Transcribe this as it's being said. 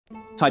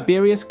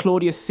Tiberius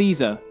Claudius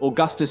Caesar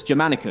Augustus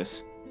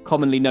Germanicus,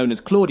 commonly known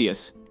as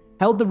Claudius,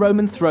 held the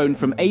Roman throne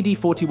from AD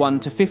 41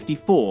 to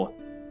 54.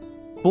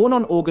 Born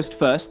on August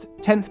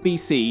 1st, 10th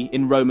BC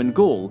in Roman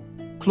Gaul,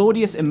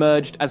 Claudius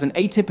emerged as an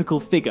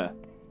atypical figure,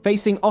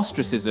 facing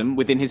ostracism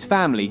within his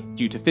family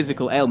due to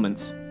physical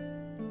ailments.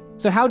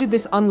 So how did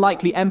this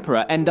unlikely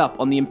emperor end up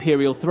on the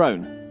imperial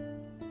throne?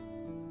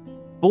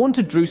 Born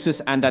to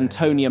Drusus and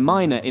Antonia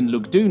Minor in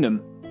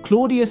Lugdunum,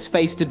 Claudius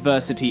faced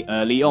adversity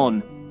early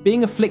on,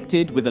 being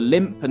afflicted with a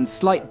limp and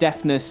slight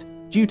deafness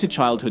due to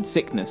childhood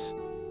sickness.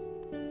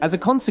 As a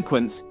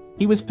consequence,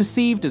 he was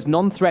perceived as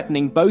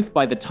non-threatening both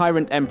by the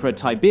Tyrant Emperor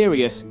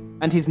Tibierius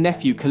and his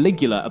nephew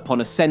Caligula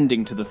upon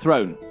ascending to the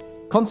throne.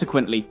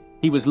 Consequently,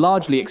 he was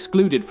largely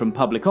excluded from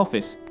public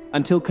office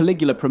until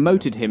Caligula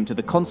promoted him to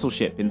the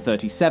consulship in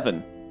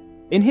 37.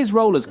 In his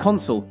role as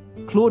consul,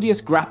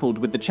 Claudius grappled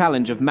with the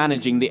challenge of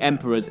managing the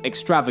emperor's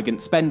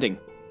extravagant spending.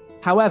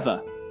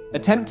 However,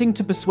 attempting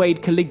to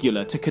persuade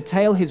Caligula to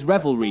curtail his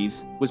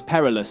revelries was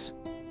perilous.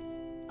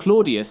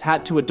 Claudius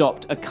had to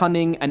adopt a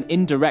cunning and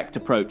indirect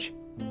approach,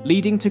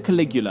 leading to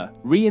Caligula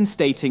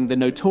reinstating the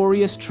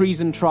notorious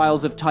treason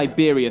trials of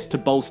Tiberius to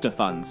bolster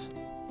funds.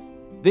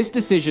 This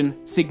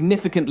decision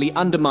significantly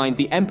undermined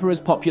the emperor's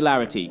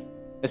popularity,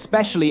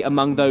 especially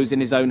among those in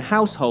his own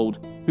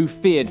household who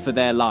feared for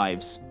their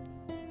lives.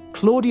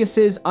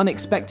 Claudius's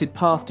unexpected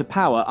path to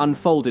power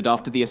unfolded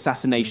after the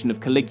assassination of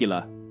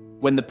Caligula,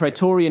 when the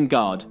Praetorian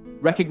Guard,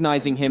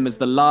 recognizing him as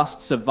the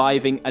last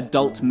surviving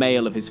adult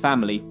male of his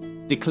family,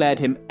 declared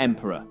him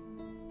emperor.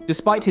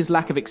 Despite his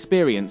lack of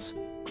experience,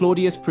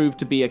 Claudius proved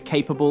to be a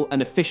capable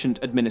and efficient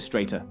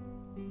administrator.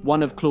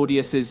 One of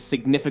Claudius's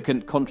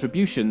significant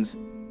contributions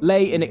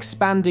lay in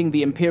expanding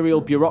the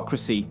imperial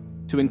bureaucracy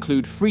to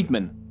include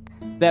freedmen,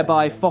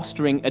 thereby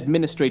fostering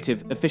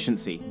administrative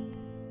efficiency.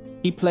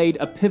 He played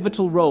a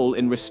pivotal role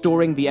in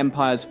restoring the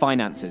empire's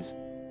finances,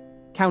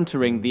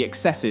 countering the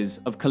excesses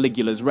of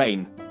Caligula's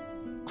reign.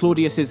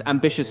 Claudius's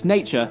ambitious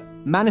nature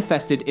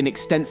manifested in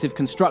extensive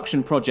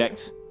construction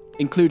projects,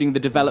 including the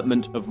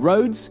development of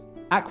roads,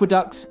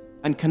 aqueducts,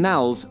 and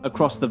canals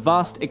across the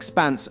vast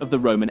expanse of the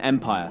Roman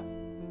Empire.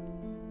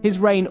 His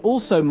reign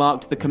also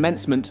marked the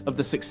commencement of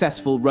the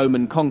successful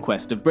Roman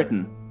conquest of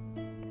Britain.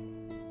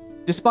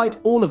 Despite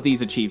all of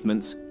these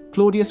achievements,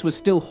 Claudius was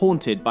still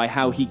haunted by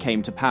how he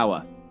came to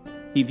power.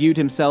 He viewed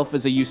himself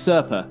as a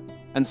usurper,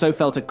 and so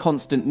felt a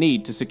constant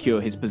need to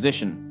secure his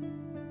position.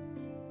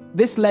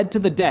 This led to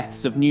the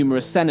deaths of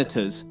numerous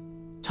senators,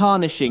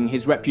 tarnishing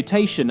his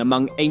reputation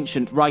among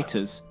ancient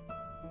writers.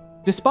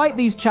 Despite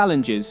these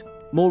challenges,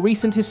 more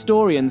recent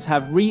historians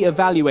have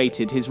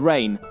re-evaluated his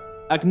reign,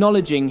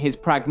 acknowledging his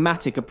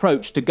pragmatic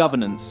approach to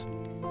governance.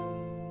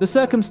 The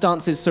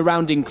circumstances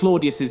surrounding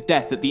Claudius's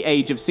death at the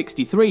age of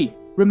 63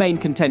 remain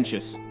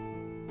contentious.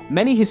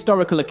 Many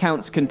historical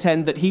accounts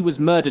contend that he was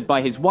murdered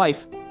by his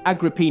wife,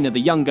 Agrippina the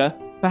Younger,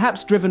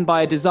 perhaps driven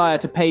by a desire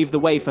to pave the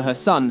way for her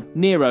son,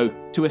 Nero,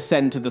 to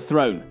ascend to the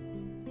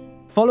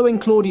throne. Following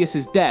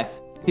Claudius's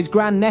death, his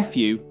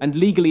grandnephew and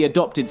legally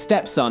adopted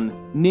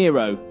stepson,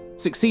 Nero,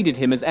 succeeded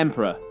him as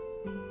emperor.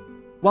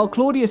 While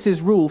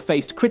Claudius's rule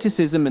faced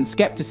criticism and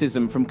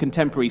skepticism from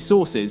contemporary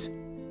sources,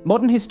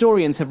 modern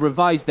historians have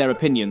revised their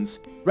opinions,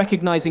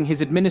 recognizing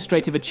his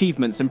administrative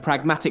achievements and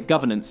pragmatic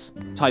governance.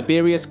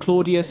 Tiberius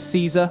Claudius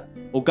Caesar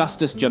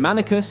Augustus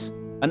Germanicus,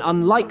 an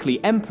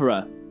unlikely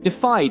emperor,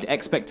 defied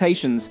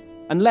expectations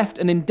and left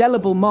an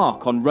indelible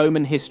mark on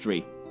Roman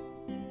history.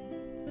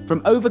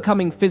 From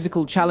overcoming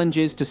physical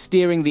challenges to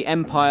steering the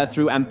empire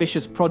through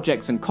ambitious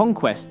projects and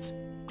conquests,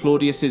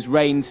 Claudius's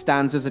reign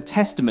stands as a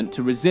testament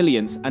to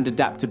resilience and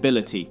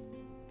adaptability.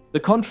 The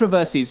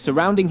controversies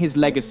surrounding his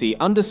legacy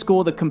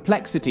underscore the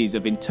complexities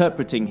of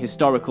interpreting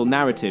historical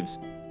narratives,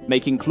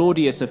 making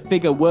Claudius a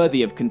figure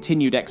worthy of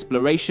continued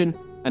exploration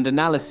and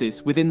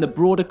analysis within the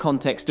broader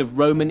context of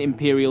Roman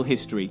imperial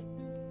history.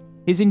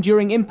 His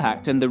enduring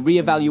impact and the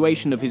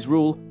re-evaluation of his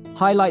rule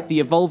highlight the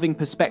evolving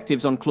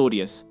perspectives on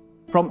Claudius,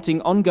 prompting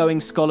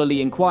ongoing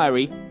scholarly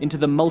inquiry into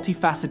the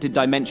multifaceted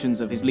dimensions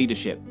of his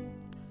leadership.